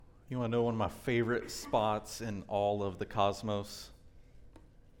You want to know one of my favorite spots in all of the cosmos?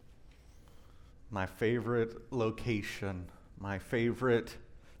 My favorite location, my favorite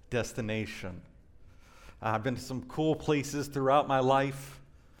destination. I've been to some cool places throughout my life,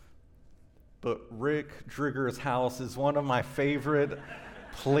 but Rick Drigger's house is one of my favorite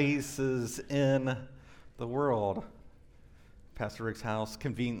places in the world. Pastor Rick's house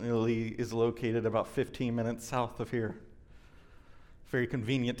conveniently is located about 15 minutes south of here. Very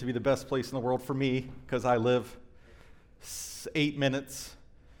convenient to be the best place in the world for me because I live 8 minutes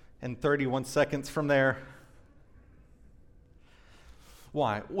and 31 seconds from there.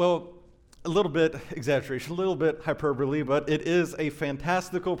 Why? Well, a little bit exaggeration, a little bit hyperbole, but it is a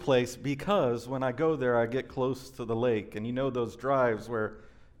fantastical place because when I go there, I get close to the lake. And you know those drives where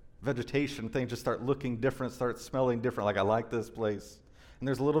vegetation, things just start looking different, start smelling different. Like, I like this place. And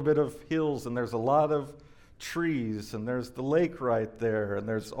there's a little bit of hills, and there's a lot of trees, and there's the lake right there, and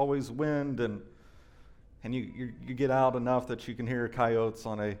there's always wind, and you get out enough that you can hear coyotes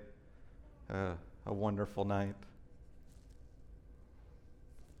on a wonderful night.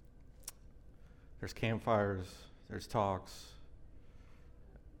 There's campfires, there's talks,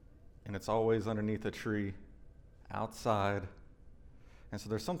 and it's always underneath a tree, outside. And so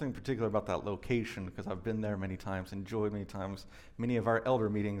there's something particular about that location because I've been there many times, enjoyed many times. Many of our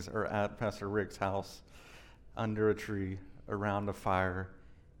elder meetings are at Pastor Rick's house, under a tree, around a fire,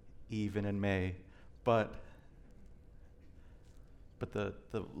 even in May. But the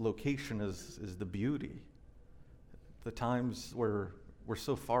location is the beauty. The times where we're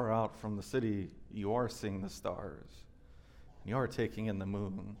so far out from the city, you are seeing the stars. You are taking in the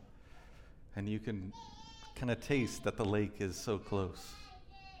moon. And you can kind of taste that the lake is so close.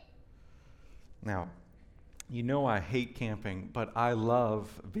 Now, you know I hate camping, but I love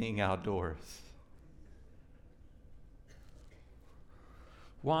being outdoors.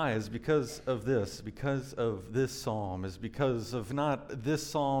 Why? Is because of this psalm, is because of not this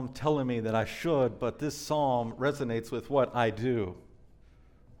psalm telling me that I should, but this psalm resonates with what I do,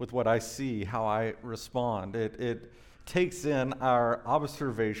 with what I see, how I respond. It takes in our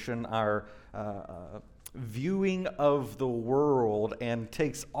observation, our viewing of the world, and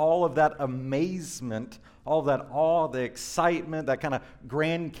takes all of that amazement, all of that awe, the excitement, that kind of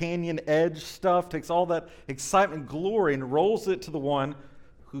Grand Canyon edge stuff, takes all that excitement, glory, and rolls it to the one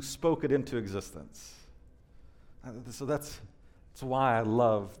who spoke it into existence. So that's why I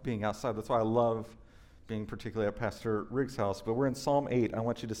love being outside. That's why I love being particularly at Pastor Rick's house. But we're in Psalm 8. I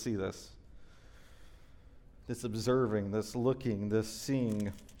want you to see this. This observing, this looking, this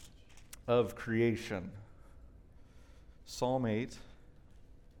seeing of creation. Psalm 8,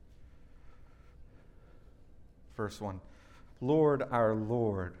 verse 1. Lord, our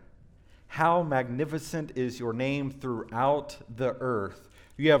Lord, how magnificent is your name throughout the earth.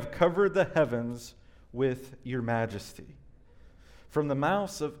 You have covered the heavens with your majesty. From the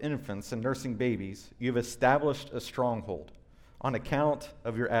mouths of infants and nursing babies, you have established a stronghold on account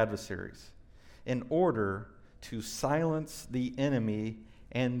of your adversaries, in order to silence the enemy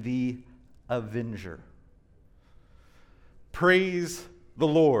and the avenger. Praise the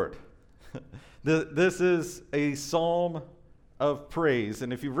Lord. This is a psalm of praise.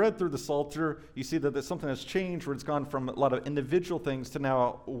 And if you've read through the Psalter, you see that there's something that's changed where it's gone from a lot of individual things to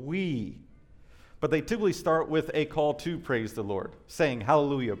now we. But they typically start with a call to praise the Lord, saying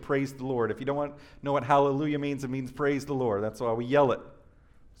hallelujah, praise the Lord. If you don't know what hallelujah means, it means praise the Lord. That's why we yell it.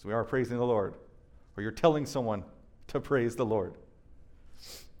 So we are praising the Lord. Or you're telling someone to praise the Lord.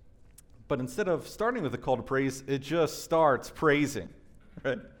 But instead of starting with a call to praise, it just starts praising,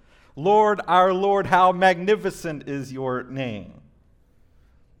 right? Lord, our Lord, how magnificent is your name.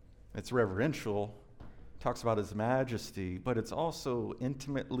 It's reverential, talks about his majesty, but it's also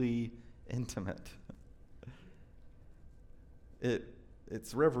intimately intimate.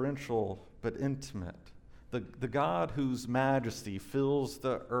 It's reverential, but intimate. The God whose majesty fills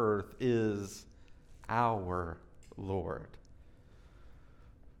the earth is our Lord.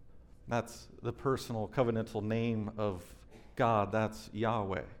 That's the personal covenantal name of God. That's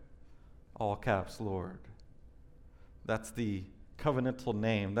Yahweh. All caps, Lord. That's the covenantal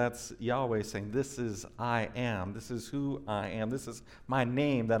name. That's Yahweh saying, this is I am. This is who I am. This is my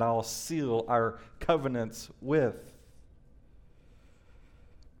name that I'll seal our covenants with.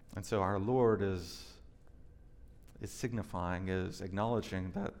 And so our Lord is signifying, is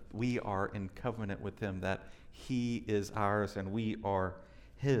acknowledging that we are in covenant with him, that he is ours and we are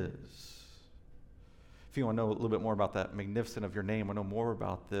his. If you want to know a little bit more about that magnificent of your name, or know more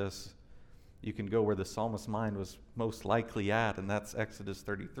about this, you can go where the psalmist's mind was most likely at, and that's Exodus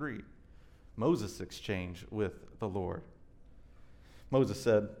 33. Moses' exchange with the Lord. Moses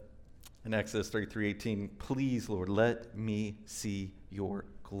said, In Exodus 33:18, please, Lord, let me see your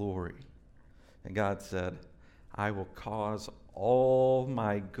glory. And God said, I will cause all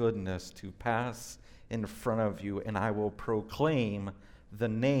my goodness to pass in front of you, and I will proclaim the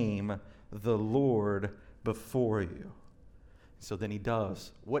name, the Lord, before you. So then he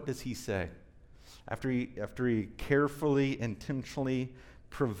does. What does he say? After he carefully, intentionally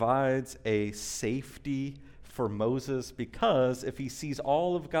provides a safety for Moses, because if he sees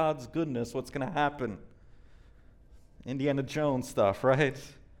all of God's goodness, what's going to happen? Indiana Jones stuff, right?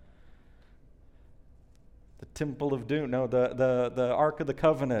 The Temple of Doom, no, the Ark of the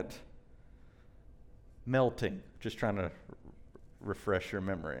Covenant melting. Just trying to refresh your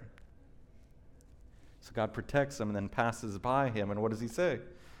memory. So God protects him and then passes by him, and what does he say?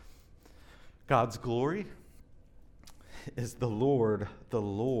 God's glory is the Lord. The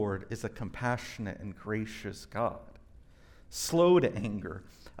Lord is a compassionate and gracious God, slow to anger,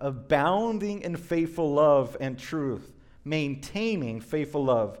 abounding in faithful love and truth, maintaining faithful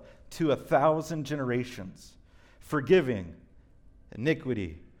love to 1,000 generations, forgiving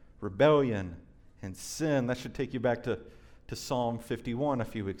iniquity, rebellion, and sin. That should take you back to Psalm 51 a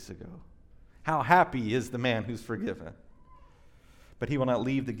few weeks ago. How happy is the man who's forgiven? But he will not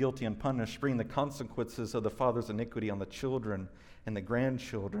leave the guilty unpunished, bring the consequences of the father's iniquity on the children and the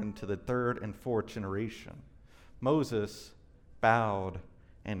grandchildren to the third and fourth generation. Moses bowed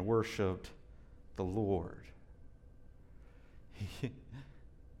and worshiped the Lord.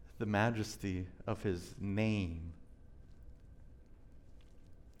 The majesty of his name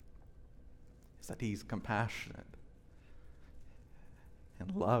is that he's compassionate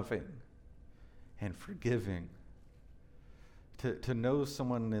and loving and forgiving. To know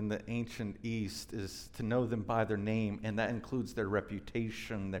someone in the ancient East is to know them by their name, and that includes their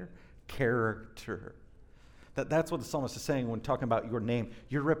reputation, their character. That's what the psalmist is saying when talking about your name.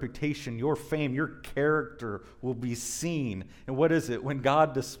 Your reputation, your fame, your character will be seen. And what is it? When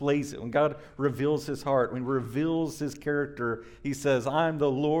God displays it, when God reveals his heart, when he reveals his character, he says, I'm the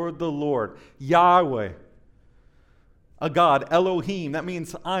Lord, Yahweh. A God, Elohim. That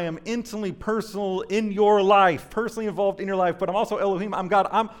means I am intimately personal in your life, personally involved in your life, but I'm also Elohim. I'm God.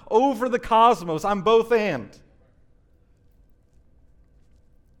 I'm over the cosmos. I'm both and.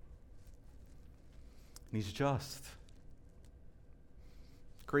 And he's just,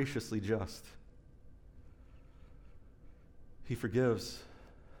 graciously just. He forgives,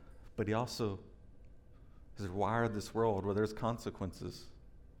 but he also has wired this world where there's consequences.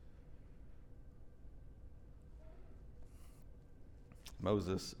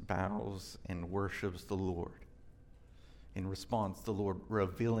 Moses bows and worships the Lord. In response, the Lord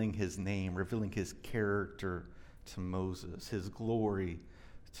revealing his name, revealing his character to Moses, his glory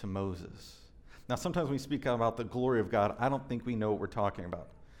to Moses. Now, sometimes when we speak about the glory of God, I don't think we know what we're talking about.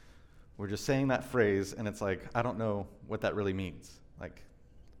 We're just saying that phrase, and it's like, I don't know what that really means. Like,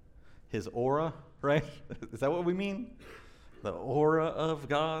 his aura, right? Is that what we mean? The aura of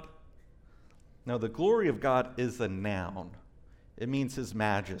God? No, the glory of God is a noun. It means his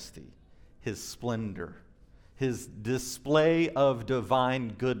majesty, his splendor, his display of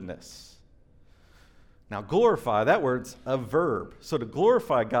divine goodness. Now, glorify, that word's a verb. So to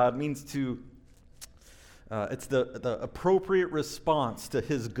glorify God means to, it's the appropriate response to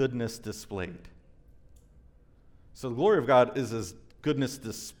his goodness displayed. So the glory of God is his goodness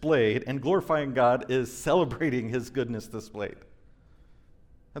displayed, and glorifying God is celebrating his goodness displayed.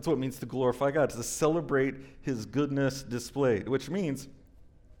 That's what it means to glorify God, to celebrate his goodness displayed, which means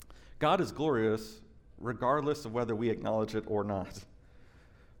God is glorious regardless of whether we acknowledge it or not,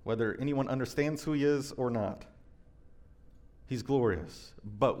 whether anyone understands who he is or not. He's glorious,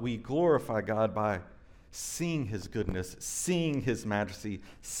 but we glorify God by seeing his goodness, seeing his majesty,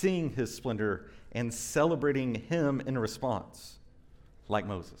 seeing his splendor, and celebrating him in response, like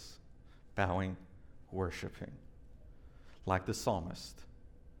Moses, bowing, worshiping, like the psalmist,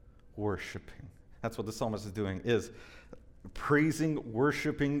 worshiping. That's what the psalmist is doing, is praising,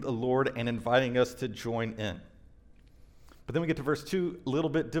 worshiping the Lord, and inviting us to join in. But then we get to verse 2, a little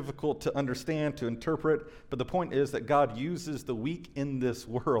bit difficult to understand, to interpret, but the point is that God uses the weak in this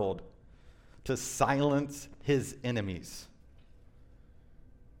world to silence his enemies.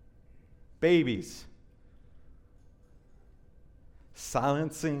 Babies.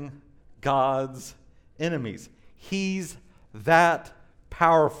 Silencing God's enemies. He's that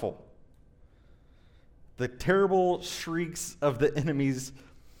powerful. The terrible shrieks of the enemies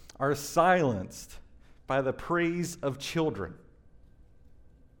are silenced by the praise of children.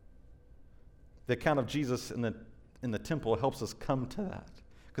 The account of Jesus in the temple helps us come to that.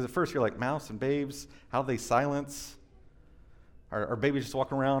 Because at first you're like, mouse and babes, how do they silence? Are babies just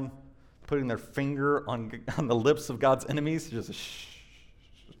walking around putting their finger on the lips of God's enemies. Just shh.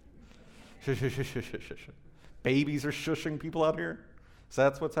 Shush, shush, shush, shush, shush, shush. Babies are shushing people out here? So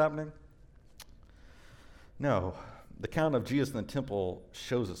that's what's happening? No. The account of Jesus in the temple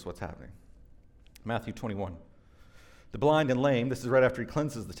shows us what's happening. Matthew 21. The blind and lame, this is right after he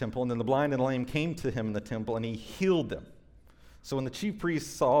cleanses the temple, and then the blind and lame came to him in the temple, and he healed them. So when the chief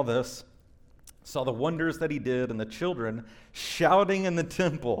priests saw this, saw the wonders that he did, and the children shouting in the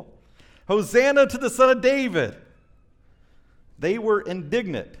temple, Hosanna to the Son of David, they were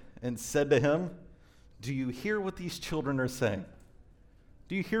indignant and said to him, do you hear what these children are saying?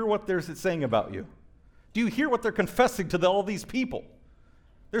 Do you hear what they're saying about you? Do you hear what they're confessing to all these people?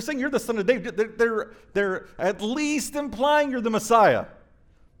 They're saying you're the Son of David. They're at least implying you're the Messiah.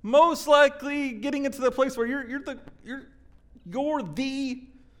 Most likely getting into the place where you're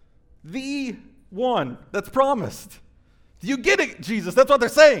the one that's promised. Do you get it, Jesus? That's what they're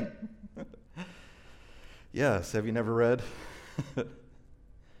saying. Yes, have you never read?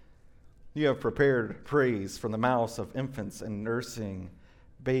 You have prepared praise from the mouths of infants and nursing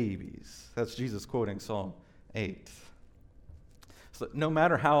babies. That's Jesus quoting Psalm 8. So no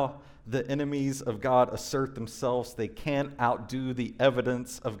matter how the enemies of God assert themselves, they can't outdo the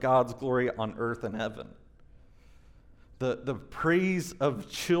evidence of God's glory on earth and heaven. The praise of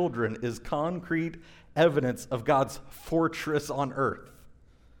children is concrete evidence of God's fortress on earth.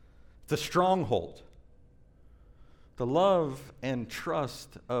 It's a stronghold. The love and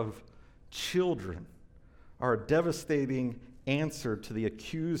trust of children are a devastating answer to the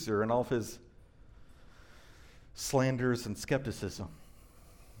accuser and all of his slanders and skepticism.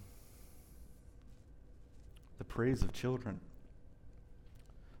 The praise of children.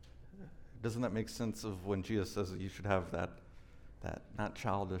 Doesn't that make sense of when Jesus says that you should have that not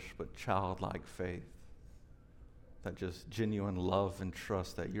childish but childlike faith? That just genuine love and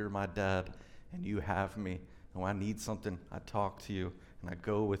trust that you're my dad and you have me. And when I need something, I talk to you and I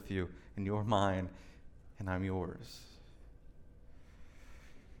go with you and you're mine and I'm yours.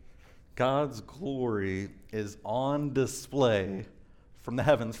 God's glory is on display from the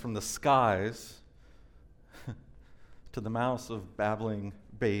heavens, from the skies, to the mouths of babbling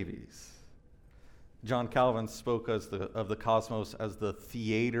babies. John Calvin spoke of the cosmos as the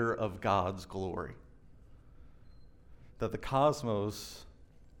theater of God's glory. That the cosmos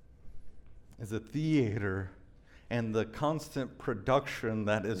is a theater, and the constant production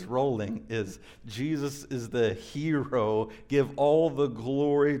that is rolling is Jesus is the hero. Give all the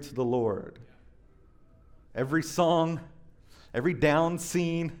glory to the Lord. Every song, every down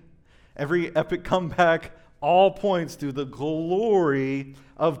scene, every epic comeback, all points to the glory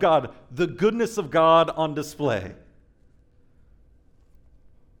of God, the goodness of God on display.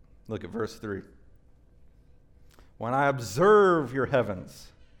 Look at verse 3. When I observe your heavens,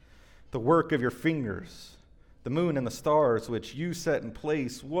 the work of your fingers, the moon and the stars which you set in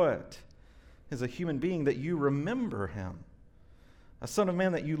place, what is a human being that you remember him? A son of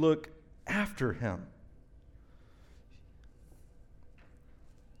man that you look after him?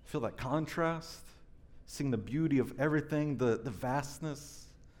 Feel that contrast? Seeing the beauty of everything, the vastness.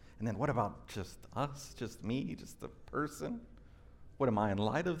 And then what about just us, just me, just the person? What am I in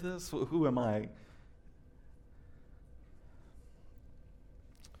light of this? Who am I?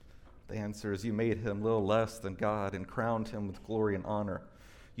 The answer is you made him little less than God and crowned him with glory and honor.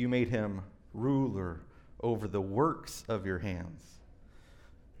 You made him ruler over the works of your hands.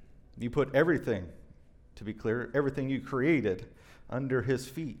 You put everything, to be clear, everything you created under his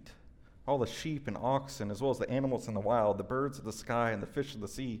feet. All the sheep and oxen, as well as the animals in the wild, the birds of the sky and the fish of the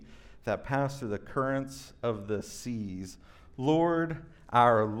sea that pass through the currents of the seas. Lord,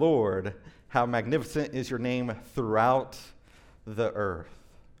 our Lord, how magnificent is your name throughout the earth.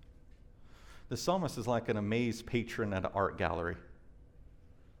 The psalmist is like an amazed patron at an art gallery,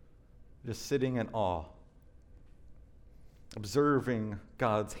 just sitting in awe, observing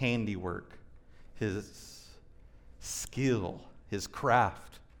God's handiwork, his skill, his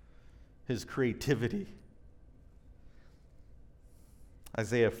craft, his creativity.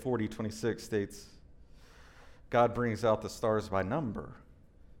 Isaiah 40:26 states, God brings out the stars by number.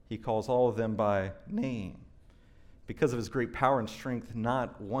 He calls all of them by name. Because of his great power and strength,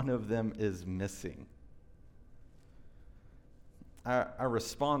 not one of them is missing. Our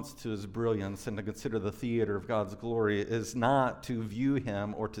response to his brilliance and to consider the theater of God's glory is not to view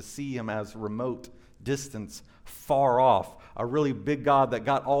him or to see him as remote, distant, far off, a really big God that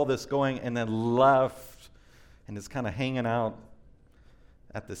got all this going and then left and is kind of hanging out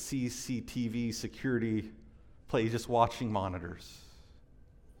at the CCTV security place, just watching monitors.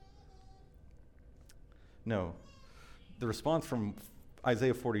 No. The response from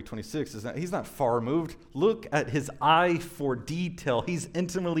Isaiah 40:26 is that he's not far removed. Look at his eye for detail. He's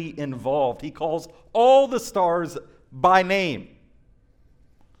intimately involved. He calls all the stars by name.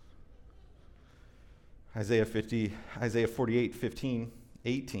 Isaiah 48:15,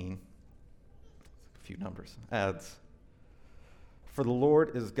 18, a few numbers, adds, "For the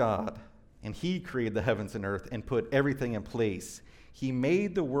Lord is God, and he created the heavens and earth and put everything in place. He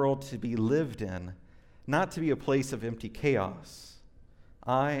made the world to be lived in, not to be a place of empty chaos.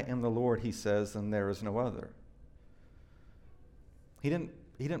 I am the Lord," he says, "and there is no other." He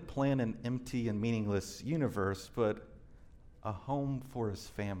didn't plan an empty and meaningless universe, but a home for his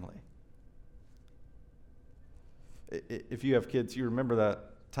family. If you have kids, you remember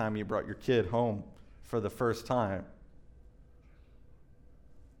that time you brought your kid home for the first time.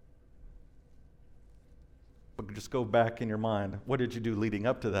 But just go back in your mind. What did you do leading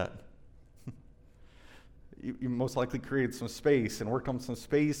up to that? You most likely created some space and worked on some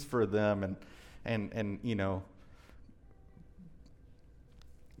space for them and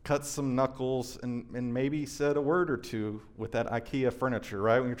cut some knuckles and maybe said a word or two with that IKEA furniture,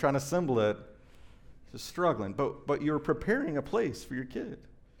 right? When you're trying to assemble it, just struggling. But you're preparing a place for your kid.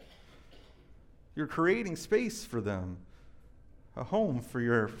 You're creating space for them, a home for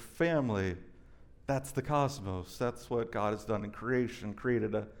your family. That's the cosmos. That's what God has done in creation,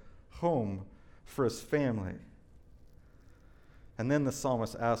 created a home for his family. And then the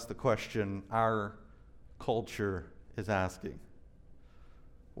psalmist asks the question our culture is asking.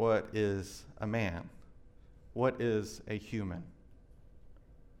 What is a man? What is a human?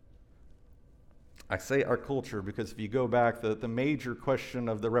 I say our culture because if you go back, the major question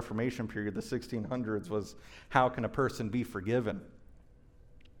of the Reformation period, the 1600s, was how can a person be forgiven?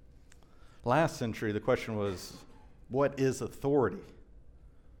 Last century, the question was, what is authority?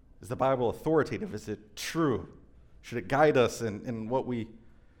 Is the Bible authoritative? Is it true? Should it guide us in what we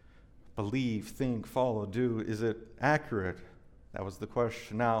believe, think, follow, do? Is it accurate? That was the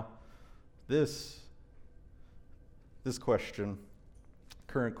question. Now, this question,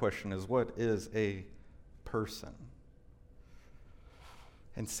 current question, is what is a person?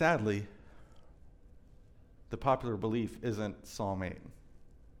 And sadly, the popular belief isn't Psalm 8.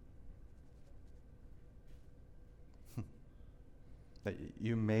 That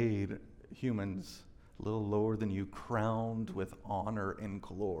you made humans a little lower than you, crowned with honor and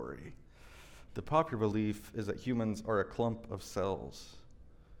glory. The popular belief is that humans are a clump of cells,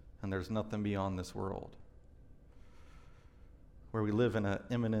 and there's nothing beyond this world, where we live in an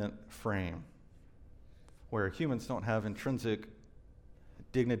immanent frame, where humans don't have intrinsic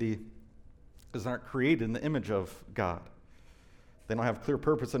dignity, because they aren't created in the image of God. They don't have clear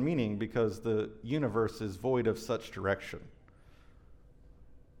purpose and meaning because the universe is void of such direction.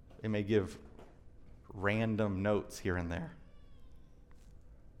 It may give random notes here and there.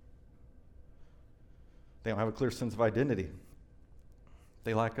 They don't have a clear sense of identity.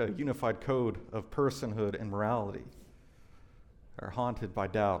 They lack a unified code of personhood and morality. They're haunted by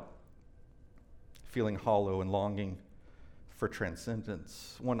doubt, feeling hollow and longing for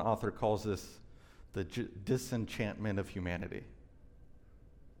transcendence. One author calls this the disenchantment of humanity.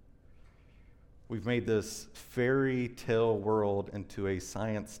 We've made this fairy tale world into a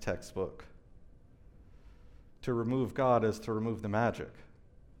science textbook. To remove God is to remove the magic,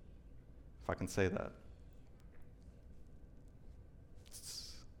 if I can say that.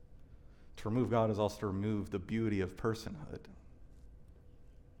 To remove God is also to remove the beauty of personhood.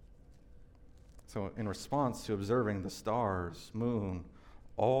 So in response to observing the stars, moon,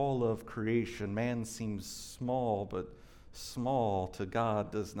 all of creation, man seems small, but small to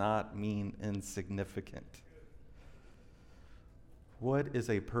God does not mean insignificant. What is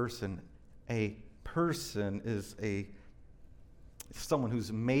a person? A person is someone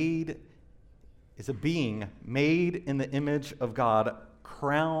who's made, is a being made in the image of God,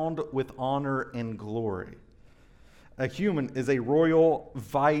 crowned with honor and glory. A human is a royal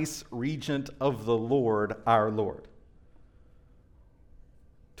vice regent of the Lord, our Lord.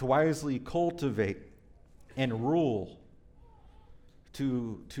 To wisely cultivate and rule,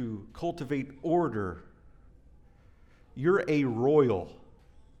 to cultivate order. You're a royal.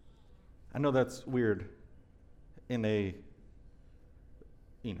 I know that's weird in a,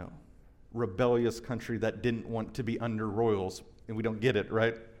 rebellious country that didn't want to be under royals, and we don't get it,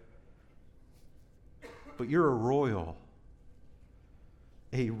 right? But you're a royal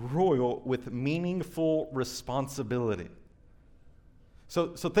with meaningful responsibility.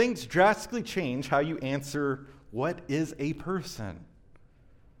 So things drastically change how you answer, what is a person?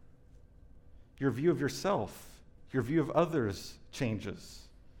 Your view of yourself, your view of others changes.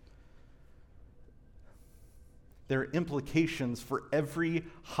 There are implications for every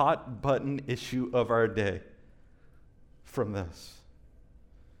hot button issue of our day from this.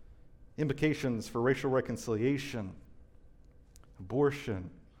 Implications for racial reconciliation, abortion,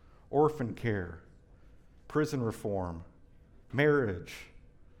 orphan care, prison reform, marriage,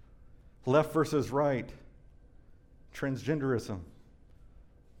 left versus right, transgenderism.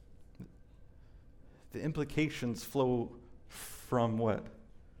 The implications flow from what?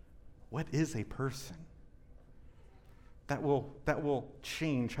 What is a person? That will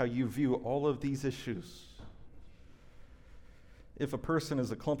change how you view all of these issues. If a person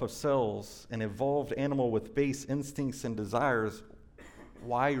is a clump of cells, an evolved animal with base instincts and desires,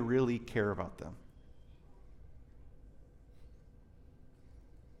 why really care about them?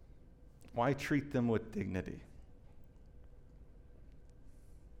 Why treat them with dignity?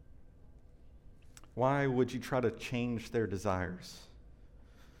 Why would you try to change their desires?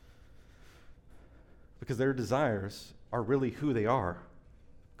 Because their desires are really who they are,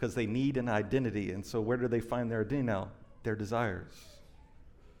 because they need an identity. And so where do they find their identity now? Their desires.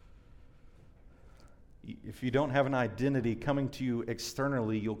 If you don't have an identity coming to you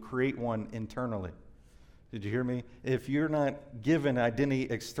externally, you'll create one internally. Did you hear me? If you're not given identity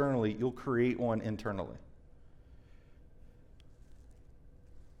externally, you'll create one internally.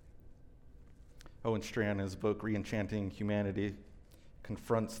 Owen Strachan, in his book, Re-Enchanting Humanity,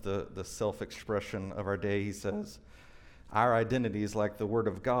 confronts the self-expression of our day. He says, our identities, like the Word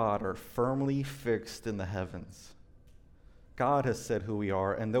of God, are firmly fixed in the heavens. God has said who we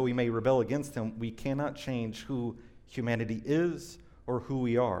are, and though we may rebel against him, we cannot change who humanity is or who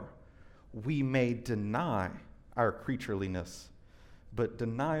we are. We may deny our creatureliness, but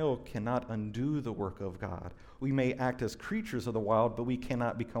denial cannot undo the work of God. We may act as creatures of the wild, but we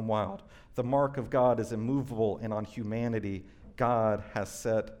cannot become wild. The mark of God is immovable, and on humanity, God has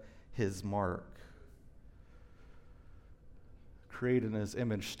set his mark. Created in his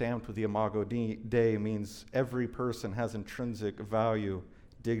image, stamped with the Imago Dei, means every person has intrinsic value,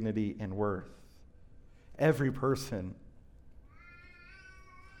 dignity, and worth. Every person.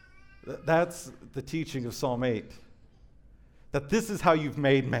 That's the teaching of Psalm 8. That this is how you've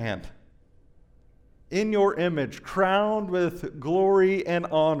made man. In your image, crowned with glory and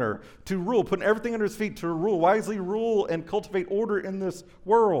honor, to rule, putting everything under his feet, to rule, wisely rule and cultivate order in this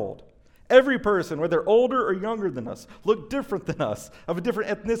world. Every person, whether older or younger than us, look different than us, of a different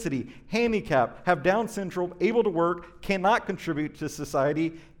ethnicity, handicapped, have Down syndrome, able to work, cannot contribute to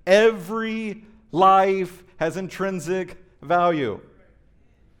society. Every life has intrinsic value.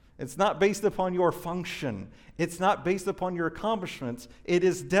 It's not based upon your function. It's not based upon your accomplishments. It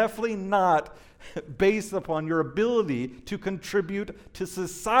is definitely not based upon your ability to contribute to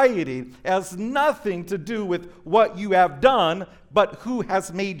society. It has nothing to do with what you have done, but who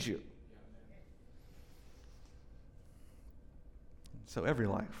has made you. So every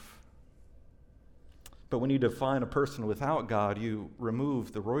life. But when you define a person without God, you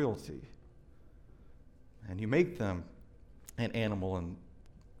remove the royalty. And you make them an animal. And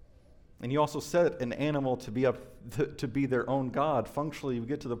you also set an animal to be their own God. Functionally, we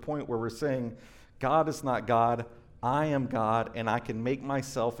get to the point where we're saying, God is not God, I am God, and I can make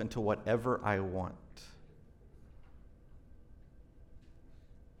myself into whatever I want.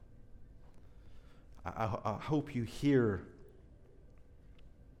 I hope you hear,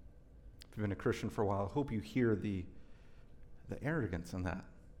 if you've been a Christian for a while, I hope you hear the arrogance in that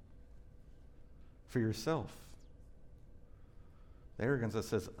for yourself. The arrogance that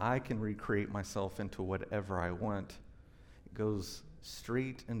says, I can recreate myself into whatever I want. It goes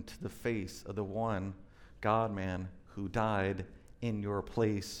straight into the face of the one God-man who died in your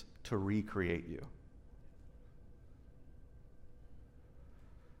place to recreate you.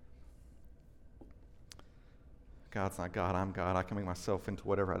 God's not God, I'm God. I can make myself into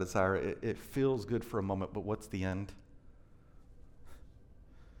whatever I desire. It feels good for a moment, but what's the end?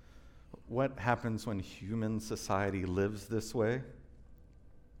 What happens when human society lives this way?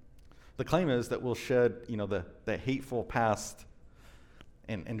 The claim is that we'll shed, the hateful past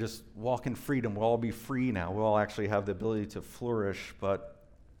and just walk in freedom. We'll all be free now. We'll all actually have the ability to flourish. But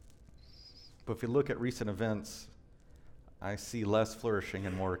if you look at recent events, I see less flourishing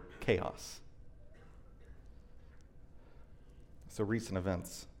and more chaos. So recent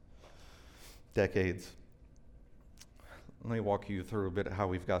events, decades. Let me walk you through a bit of how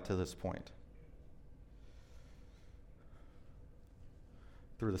we've got to this point.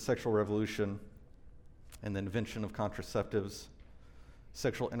 Through the sexual revolution and the invention of contraceptives,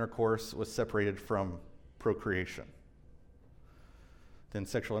 sexual intercourse was separated from procreation. Then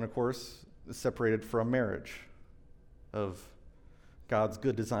sexual intercourse is separated from marriage, of God's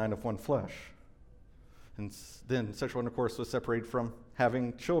good design of one flesh. And then sexual intercourse was separated from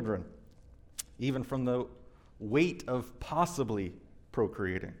having children, even from the weight of possibly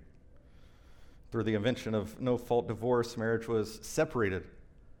procreating. Through the invention of no-fault divorce, marriage was separated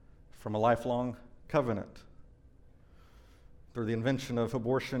from a lifelong covenant. Through the invention of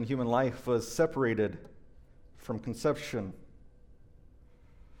abortion, human life was separated from conception.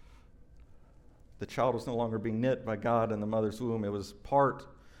 The child was no longer being knit by God in the mother's womb. It was part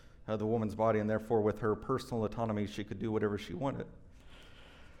of the woman's body, and therefore, with her personal autonomy, she could do whatever she wanted.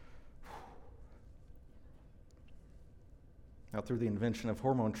 Now, through the invention of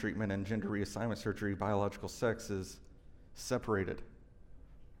hormone treatment and gender reassignment surgery, biological sex is separated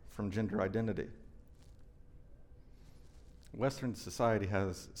from gender identity. Western society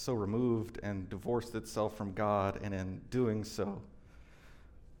has so removed and divorced itself from God, and in doing so,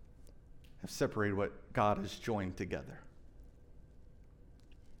 have separated what God has joined together.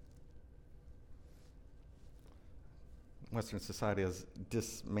 Western society has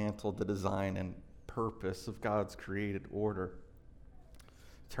dismantled the design and purpose of God's created order,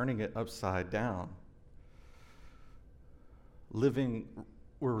 turning it upside down.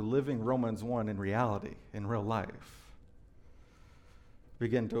 We're living Romans 1 in reality, in real life.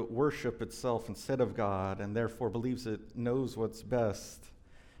 Begin to worship itself instead of God, and therefore believes it knows what's best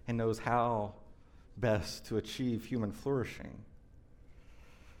and knows how best to achieve human flourishing.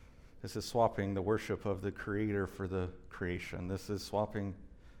 This is swapping the worship of the Creator for the creation. This is swapping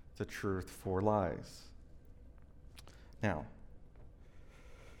the truth for lies. Now,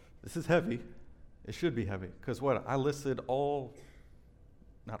 this is heavy. It should be heavy, because what? I listed not all,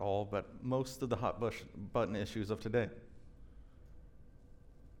 but most of the hot button issues of today.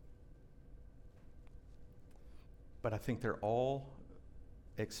 But I think they're all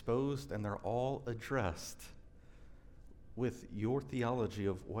exposed and they're all addressed with your theology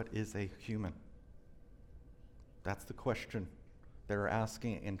of what is a human. That's the question they're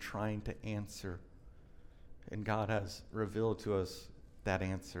asking and trying to answer. And God has revealed to us that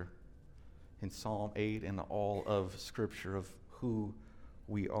answer in Psalm 8 and all of Scripture of who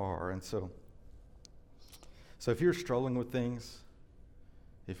we are. And so if you're struggling with things,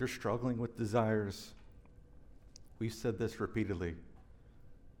 if you're struggling with desires, we've said this repeatedly,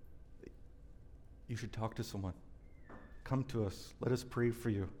 you should talk to someone. Come to us. Let us pray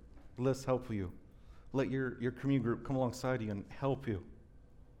for you. Let us help you. Let your community group come alongside you and help you.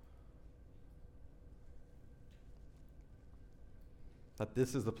 That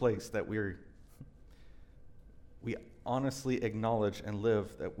this is the place that we honestly acknowledge and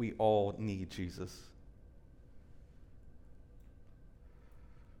live that we all need Jesus.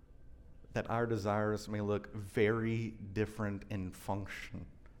 That our desires may look very different in function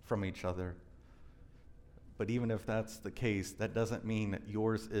from each other. But even if that's the case, that doesn't mean that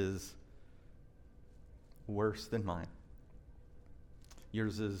yours is worse than mine.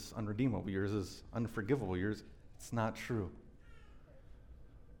 Yours is unredeemable. Yours is unforgivable. It's not true.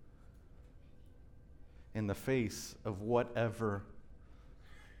 In the face of whatever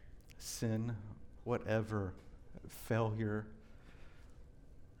sin, whatever failure,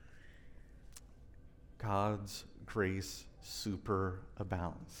 God's grace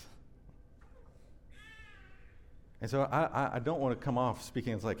superabounds. And so I don't want to come off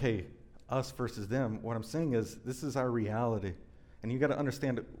speaking as like, hey, us versus them. What I'm saying is this is our reality. And you got to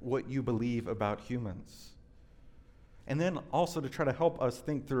understand what you believe about humans. And then also to try to help us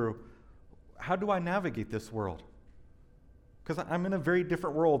think through, how do I navigate this world? Because I'm in a very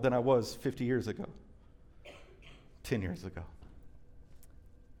different world than I was 50 years ago, 10 years ago,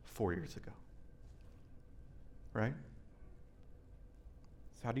 4 years ago. Right?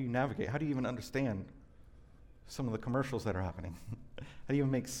 So how do you navigate? How do you even understand some of the commercials that are happening? How do you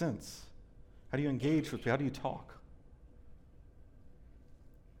even make sense? How do you engage with people? How do you talk?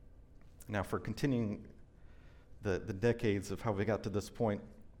 Now, for continuing the decades of how we got to this point,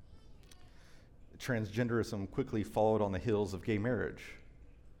 transgenderism quickly followed on the heels of gay marriage.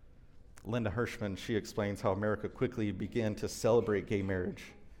 Linda Hirschman, she explains how America quickly began to celebrate gay marriage.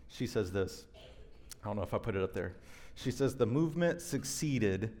 She says this, I don't know if I put it up there. She says, the movement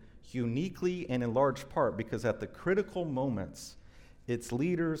succeeded uniquely and in large part because at the critical moments, its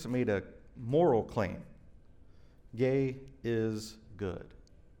leaders made a moral claim. Gay is good.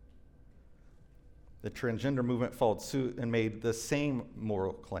 The transgender movement followed suit and made the same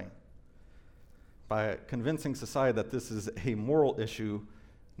moral claim. By convincing society that this is a moral issue,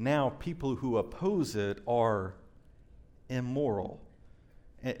 now people who oppose it are immoral.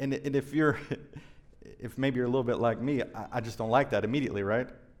 And if maybe you're a little bit like me, I just don't like that immediately, right?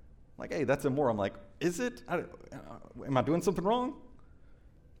 Like, hey, that's immoral. I'm like, is it? Am I doing something wrong?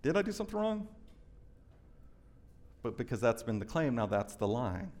 Did I do something wrong? But because that's been the claim, now that's the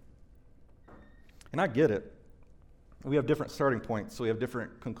lie. And I get it. We have different starting points, so we have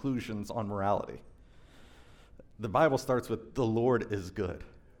different conclusions on morality. The Bible starts with, the Lord is good.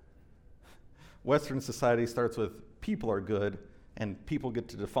 Western society starts with, people are good, and people get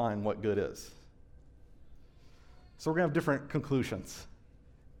to define what good is. So we're going to have different conclusions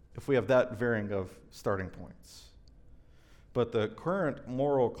if we have that varying of starting points. But the current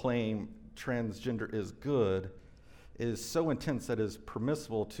moral claim, transgender is good, is so intense that it is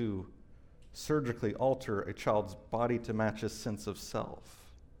permissible to surgically alter a child's body to match his sense of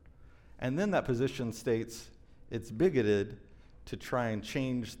self. And then that position states it's bigoted to try and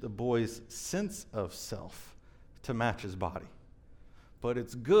change the boy's sense of self to match his body. But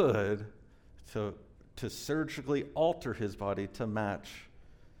it's good to surgically alter his body to match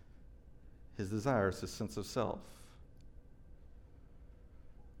his desires, his sense of self.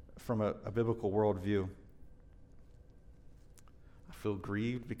 From a biblical worldview, I feel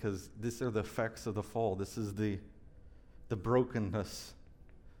grieved because these are the effects of the fall. This is the brokenness.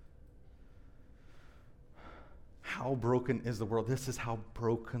 How broken is the world? This is how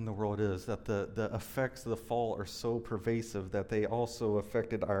broken the world is, that the effects of the fall are so pervasive that they also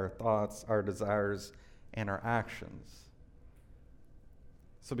affected our thoughts, our desires, and our actions.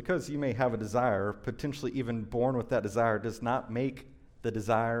 So because you may have a desire, potentially even born with that desire, does not make the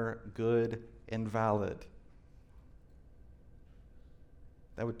desire good and valid.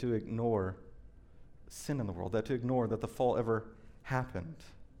 That would to ignore sin in the world, that to ignore that the fall ever happened.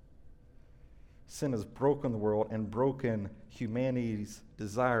 Sin has broken the world and broken humanity's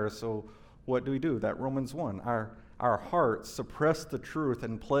desires. So what do? That Romans 1, our hearts suppress the truth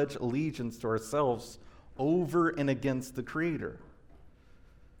and pledge allegiance to ourselves over and against the Creator.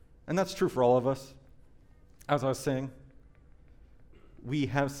 And that's true for all of us. As I was saying, we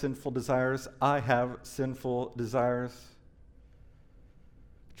have sinful desires. I have sinful desires.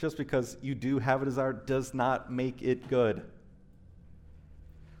 Just because you do have a desire does not make it good.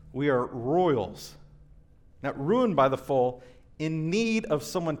 We are royals, not ruined by the fall, in need of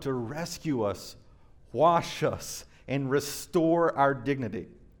someone to rescue us, wash us, and restore our dignity.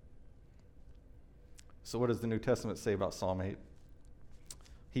 So what does the New Testament say about Psalm 8?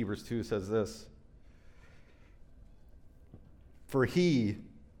 Hebrews 2 says this, For he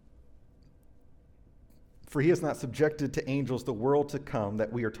is not subjected to angels the world to come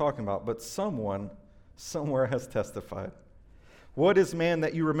that we are talking about, but someone somewhere has testified. What is man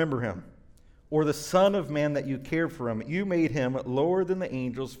that you remember him? Or the son of man that you care for him? You made him lower than the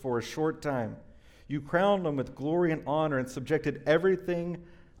angels for a short time. You crowned him with glory and honor and subjected everything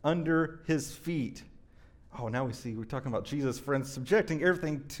under his feet. Oh, now we're talking about Jesus, friends, subjecting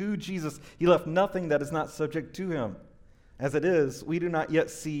everything to Jesus. He left nothing that is not subject to him. As it is, we do not yet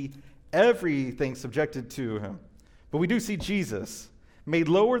see everything subjected to him. But we do see Jesus made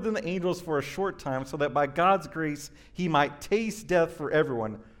lower than the angels for a short time, so that by God's grace he might taste death for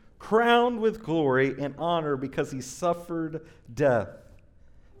everyone, crowned with glory and honor because he suffered death.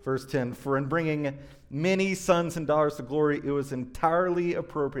 Verse 10, For in bringing many sons and daughters to glory, it was entirely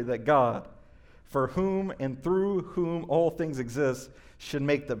appropriate that God, for whom and through whom all things exist, should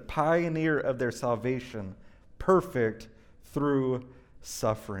make the pioneer of their salvation perfect through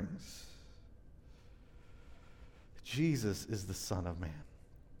sufferings. Jesus is the Son of Man.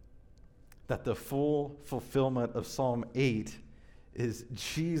 That the full fulfillment of Psalm 8 is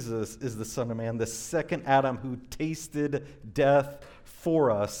Jesus is the Son of Man, the second Adam who tasted death for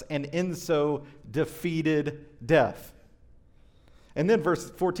us and in so defeated death. And then verse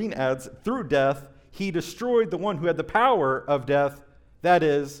 14 adds, through death, he destroyed the one who had the power of death, that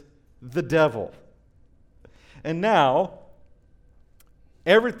is, the devil. And now,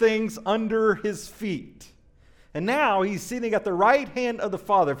 everything's under his feet. And now he's sitting at the right hand of the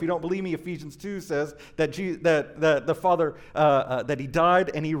Father. If you don't believe me, Ephesians 2 says that the Father, that he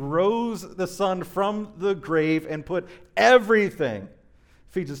died and he rose the Son from the grave and put everything.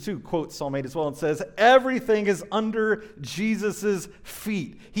 Ephesians 2 quotes Psalm 8 as well and says, everything is under Jesus'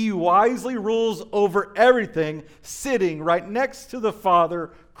 feet. He wisely rules over everything, sitting right next to the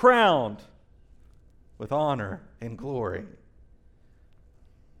Father, crowned with honor and glory.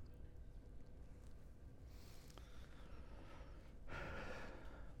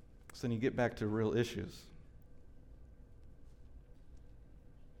 So then you get back to real issues.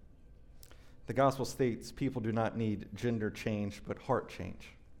 The gospel states people do not need gender change, but heart change.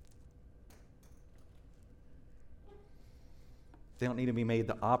 They don't need to be made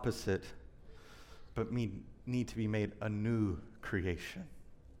the opposite, but need to be made a new creation.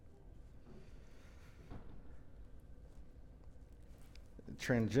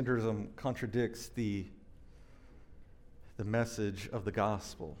 Transgenderism contradicts the the message of the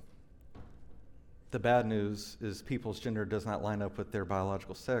gospel. The bad news is people's gender does not line up with their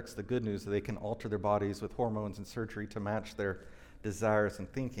biological sex. The good news is they can alter their bodies with hormones and surgery to match their desires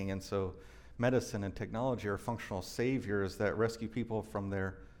and thinking. And so medicine and technology are functional saviors that rescue people from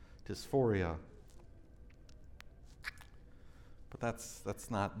their dysphoria. But that's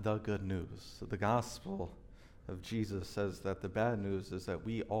not the good news. So the gospel of Jesus says that the bad news is that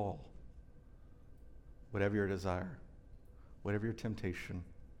we all, whatever your desire, whatever your temptation,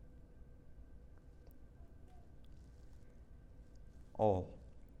 all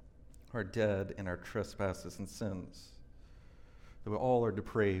are dead in our trespasses and sins. That we all are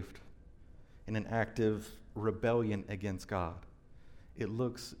depraved in an active rebellion against God. It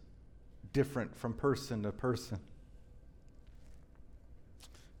looks different from person to person.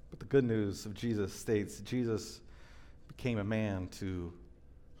 But the good news of Jesus states Jesus became a man to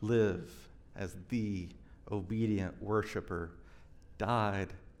live as the obedient worshiper, died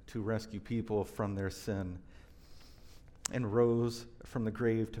to rescue people from their sin, and rose from the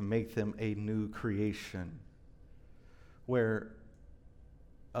grave to make them a new creation. Where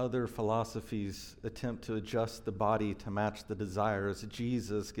other philosophies attempt to adjust the body to match the desires,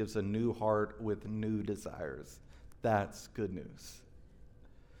 Jesus gives a new heart with new desires. That's good news.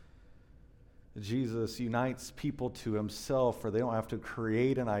 Jesus unites people to himself, where they don't have to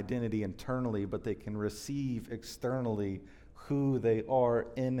create an identity internally, but they can receive externally who they are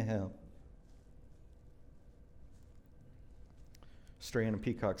in him. Strand and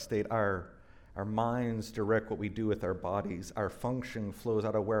Peacock state our minds direct what we do with our bodies. Our function flows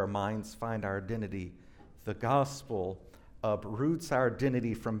out of where our minds find our identity. The gospel uproots our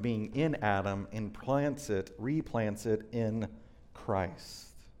identity from being in Adam and replants it in Christ.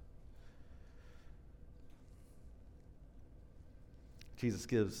 Jesus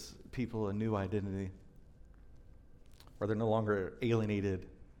gives people a new identity, where they're no longer alienated,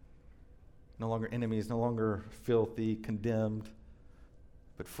 no longer enemies, no longer filthy, condemned,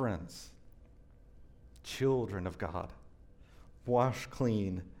 but friends, children of God, washed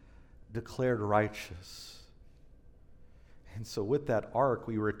clean, declared righteous. And so with that arc,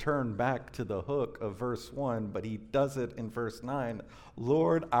 we return back to the hook of verse 1, but he does it in verse 9.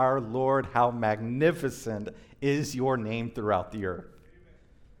 Lord, our Lord, how magnificent is your name throughout the earth.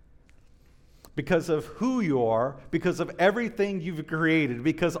 Because of who you are, because of everything you've created,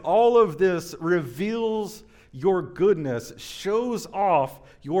 because all of this reveals your goodness, shows off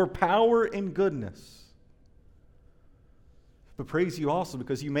your power and goodness. But praise you also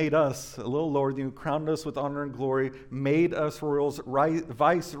because you made us a little lower than you, crowned us with honor and glory, made us royals,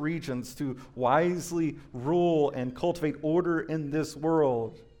 vice regents to wisely rule and cultivate order in this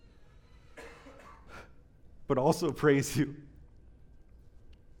world. But also praise you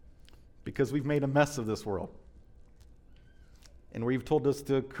because we've made a mess of this world. And where you've told us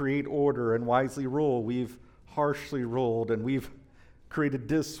to create order and wisely rule, we've harshly ruled and we've created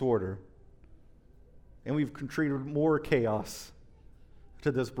disorder. And we've contributed more chaos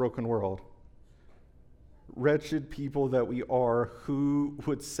to this broken world. Wretched people that we are, who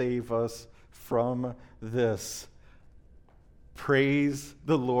would save us from this? Praise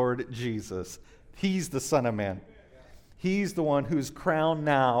the Lord Jesus. He's the Son of Man. He's the one who's crowned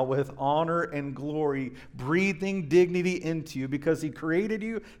now with honor and glory, breathing dignity into you because he created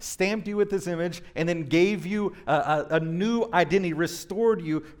you, stamped you with his image, and then gave you a new identity, restored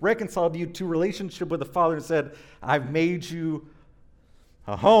you, reconciled you to relationship with the Father, and said, I've made you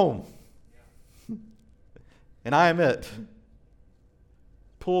a home. And I am it.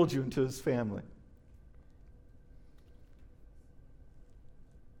 Pulled you into his family.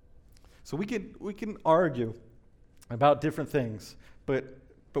 So we can argue about different things, but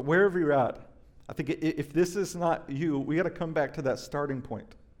wherever you're at, I think if this is not you, we got to come back to that starting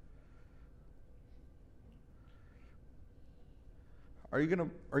point. Are you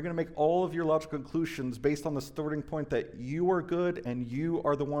gonna make all of your logical conclusions based on the starting point that you are good and you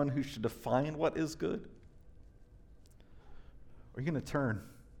are the one who should define what is good? Or are you gonna turn?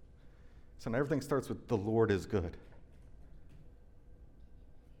 So now everything starts with the Lord is good.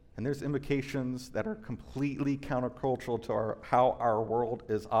 And there's implications that are completely countercultural to how our world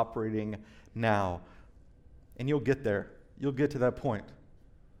is operating now. And you'll get there. You'll get to that point.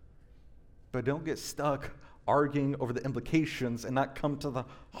 But don't get stuck arguing over the implications and not come to the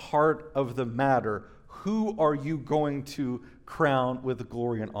heart of the matter. Who are you going to crown with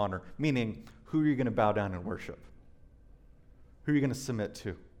glory and honor? Meaning, who are you going to bow down and worship? Who are you going to submit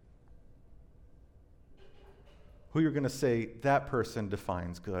to? Who you're going to say, that person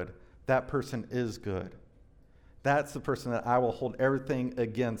defines good. That person is good. That's the person that I will hold everything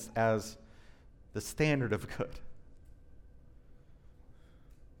against as the standard of good.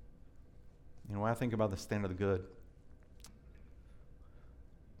 When I think about the standard of the good,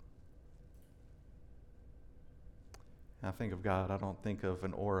 and I think of God, I don't think of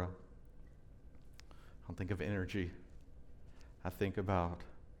an aura. I don't think of energy. I think about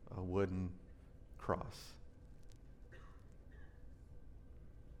a wooden cross.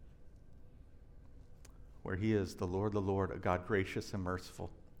 Where he is the Lord, a God gracious and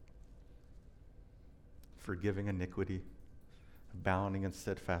merciful, forgiving iniquity, abounding in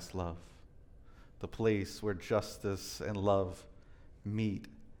steadfast love. The place where justice and love meet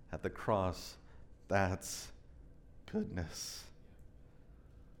at the cross, that's goodness.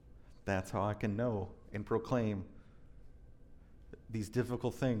 That's how I can know and proclaim these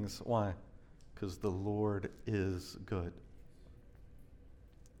difficult things. Why? Because the Lord is good.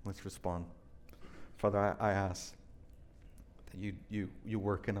 Let's respond. Father, I ask that you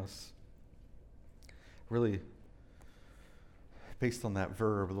work in us. Really, based on that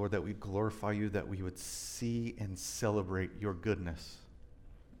verb, Lord, that we'd glorify you, that we would see and celebrate your goodness.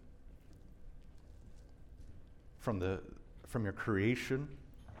 From your creation,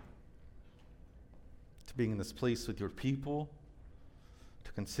 to being in this place with your people,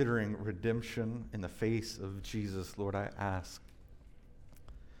 to considering redemption in the face of Jesus, Lord, I ask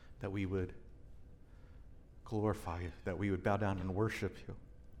that we would glorify you, that we would bow down and worship you.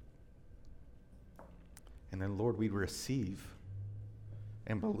 And then, Lord, we'd receive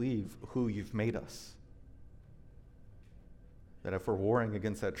and believe who you've made us. That if we're warring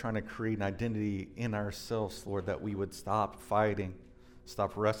against that, trying to create an identity in ourselves, Lord, that we would stop fighting,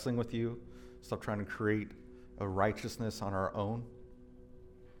 stop wrestling with you, stop trying to create a righteousness on our own.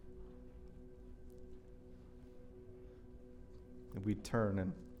 And we'd turn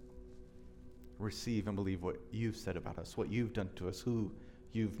and receive and believe what you've said about us, what you've done to us, who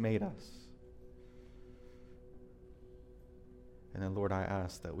you've made us. And then, Lord, I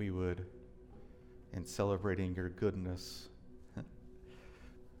ask that we would, in celebrating your goodness,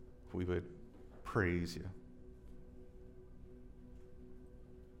 we would praise you.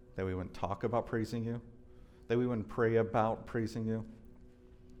 That we wouldn't talk about praising you, that we wouldn't pray about praising you,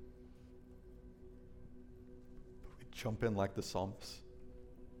 but we'd jump in like the psalmist.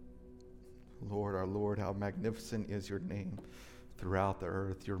 Lord, our Lord, how magnificent is your name throughout the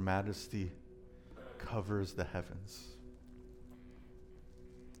earth. Your majesty covers the heavens.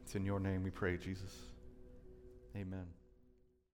 It's in your name we pray, Jesus. Amen.